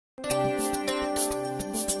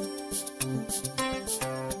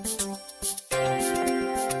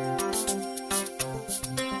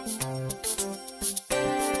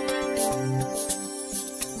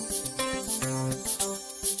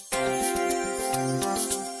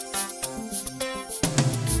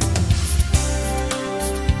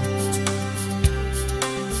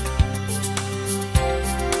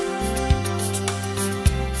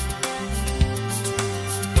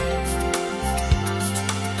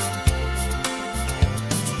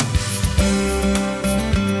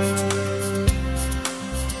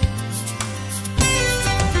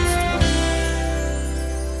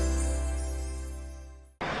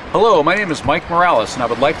Hello, my name is Mike Morales, and I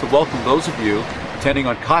would like to welcome those of you attending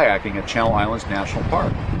on kayaking at Channel Islands National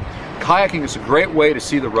Park. Kayaking is a great way to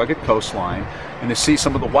see the rugged coastline and to see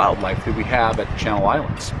some of the wildlife that we have at Channel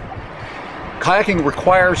Islands. Kayaking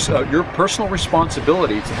requires your personal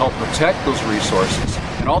responsibility to help protect those resources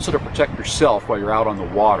and also to protect yourself while you're out on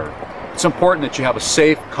the water. It's important that you have a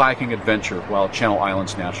safe kayaking adventure while at Channel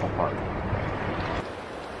Islands National Park.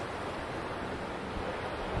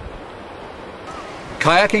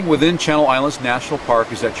 Kayaking within Channel Islands National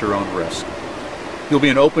Park is at your own risk. You'll be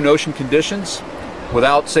in open ocean conditions,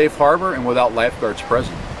 without safe harbor and without lifeguards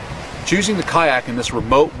present. Choosing the kayak in this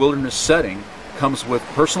remote wilderness setting comes with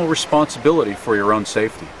personal responsibility for your own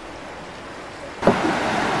safety.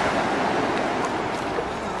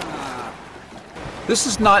 This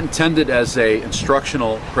is not intended as an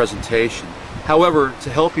instructional presentation. However, to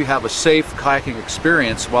help you have a safe kayaking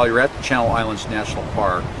experience while you're at the Channel Islands National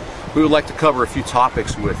Park, we would like to cover a few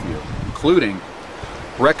topics with you, including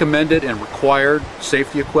recommended and required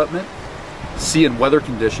safety equipment, sea and weather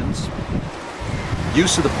conditions,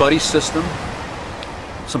 use of the buddy system,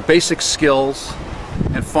 some basic skills,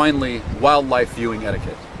 and finally, wildlife viewing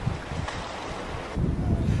etiquette.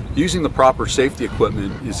 Using the proper safety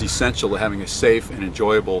equipment is essential to having a safe and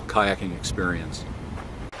enjoyable kayaking experience.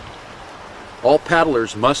 All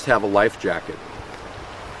paddlers must have a life jacket.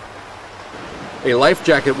 A life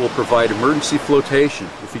jacket will provide emergency flotation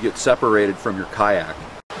if you get separated from your kayak.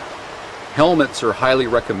 Helmets are highly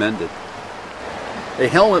recommended. A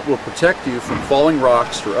helmet will protect you from falling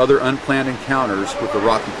rocks or other unplanned encounters with the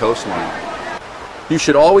rocky coastline. You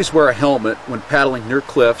should always wear a helmet when paddling near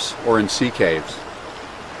cliffs or in sea caves.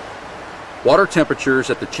 Water temperatures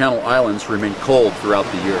at the Channel Islands remain cold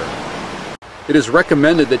throughout the year. It is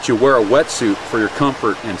recommended that you wear a wetsuit for your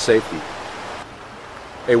comfort and safety.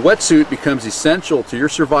 A wetsuit becomes essential to your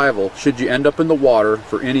survival should you end up in the water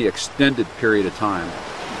for any extended period of time.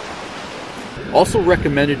 Also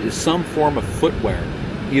recommended is some form of footwear,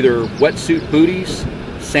 either wetsuit booties,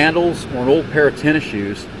 sandals, or an old pair of tennis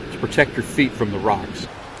shoes to protect your feet from the rocks.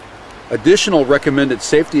 Additional recommended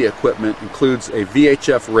safety equipment includes a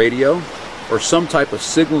VHF radio or some type of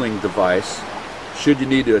signaling device should you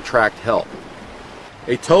need to attract help.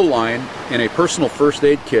 A tow line and a personal first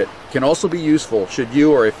aid kit can also be useful should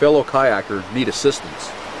you or a fellow kayaker need assistance.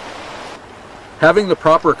 Having the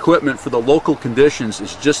proper equipment for the local conditions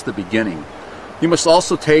is just the beginning. You must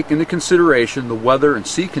also take into consideration the weather and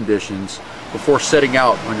sea conditions before setting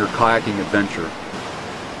out on your kayaking adventure.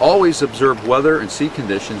 Always observe weather and sea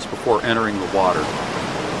conditions before entering the water.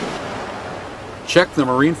 Check the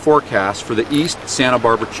marine forecast for the East Santa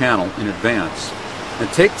Barbara Channel in advance, and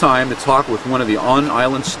take time to talk with one of the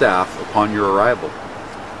on-island staff upon your arrival.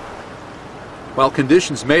 While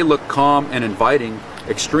conditions may look calm and inviting,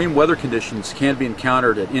 extreme weather conditions can be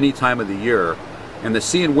encountered at any time of the year, and the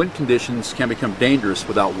sea and wind conditions can become dangerous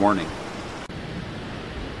without warning.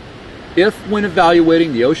 If, when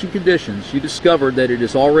evaluating the ocean conditions, you discover that it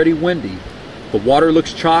is already windy, the water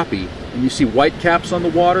looks choppy, and you see white caps on the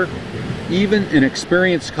water, even an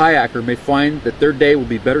experienced kayaker may find that their day will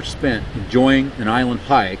be better spent enjoying an island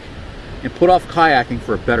hike and put off kayaking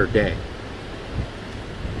for a better day.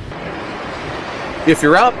 If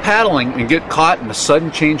you're out paddling and get caught in a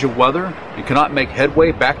sudden change of weather and cannot make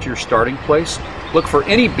headway back to your starting place, look for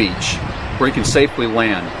any beach where you can safely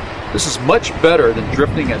land. This is much better than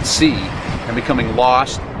drifting at sea and becoming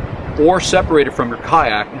lost or separated from your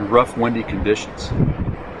kayak in rough, windy conditions.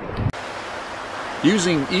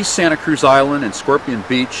 Using East Santa Cruz Island and Scorpion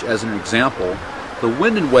Beach as an example, the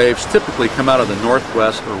wind and waves typically come out of the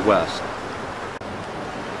northwest or west.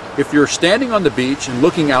 If you're standing on the beach and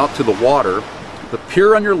looking out to the water, the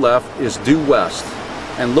pier on your left is due west,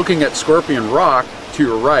 and looking at Scorpion Rock to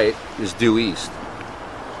your right is due east.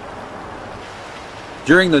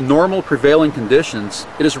 During the normal prevailing conditions,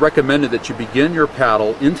 it is recommended that you begin your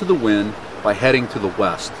paddle into the wind by heading to the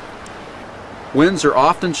west. Winds are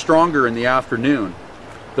often stronger in the afternoon,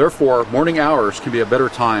 therefore morning hours can be a better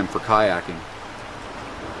time for kayaking.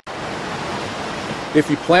 If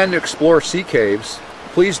you plan to explore sea caves,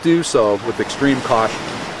 please do so with extreme caution.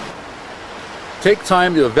 Take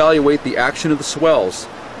time to evaluate the action of the swells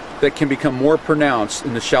that can become more pronounced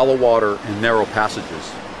in the shallow water and narrow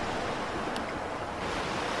passages.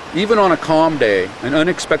 Even on a calm day, an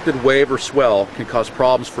unexpected wave or swell can cause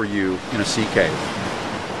problems for you in a sea cave.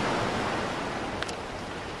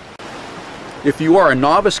 If you are a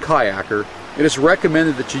novice kayaker, it is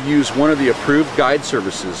recommended that you use one of the approved guide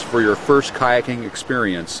services for your first kayaking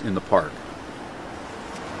experience in the park.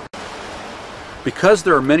 Because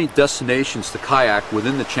there are many destinations to kayak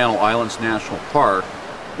within the Channel Islands National Park,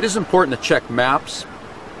 it is important to check maps,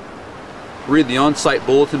 read the on-site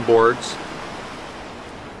bulletin boards,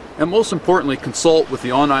 and most importantly, consult with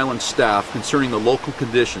the on-island staff concerning the local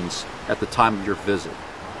conditions at the time of your visit.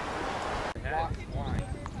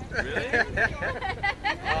 Really?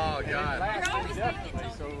 Oh God.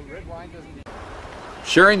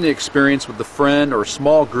 Sharing the experience with a friend or a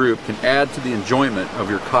small group can add to the enjoyment of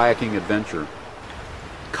your kayaking adventure.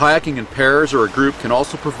 Kayaking in pairs or a group can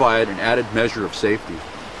also provide an added measure of safety.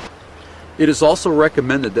 It is also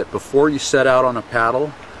recommended that before you set out on a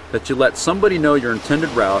paddle, that you let somebody know your intended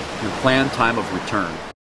route and planned time of return.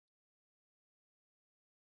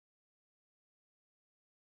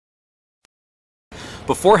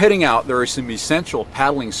 Before heading out, there are some essential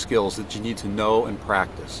paddling skills that you need to know and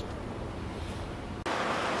practice.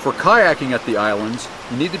 For kayaking at the islands,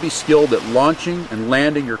 you need to be skilled at launching and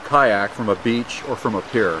landing your kayak from a beach or from a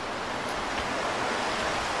pier.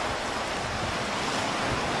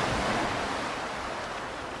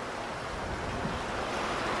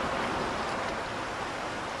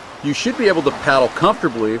 You should be able to paddle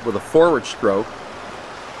comfortably with a forward stroke,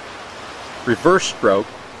 reverse stroke,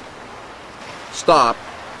 stop,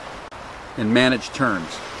 and manage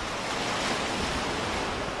turns.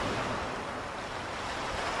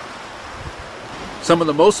 Some of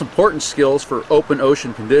the most important skills for open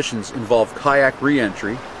ocean conditions involve kayak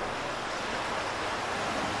re-entry,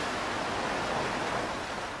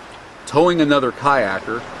 towing another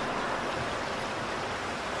kayaker,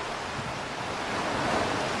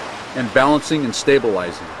 and balancing and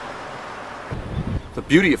stabilizing. The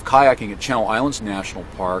beauty of kayaking at Channel Islands National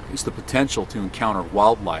Park is the potential to encounter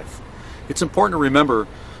wildlife. It's important to remember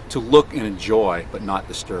to look and enjoy, but not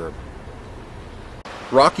disturb.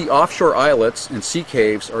 Rocky offshore islets and sea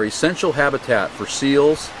caves are essential habitat for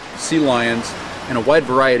seals, sea lions, and a wide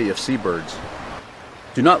variety of seabirds.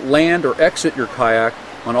 Do not land or exit your kayak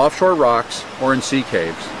on offshore rocks or in sea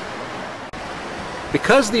caves.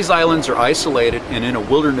 Because these islands are isolated and in a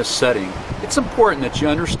wilderness setting, it's important that you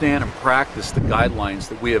understand and practice the guidelines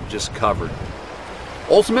that we have just covered.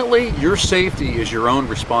 Ultimately, your safety is your own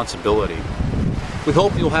responsibility. We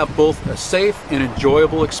hope you'll have both a safe and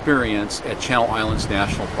enjoyable experience at Channel Islands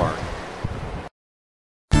National Park.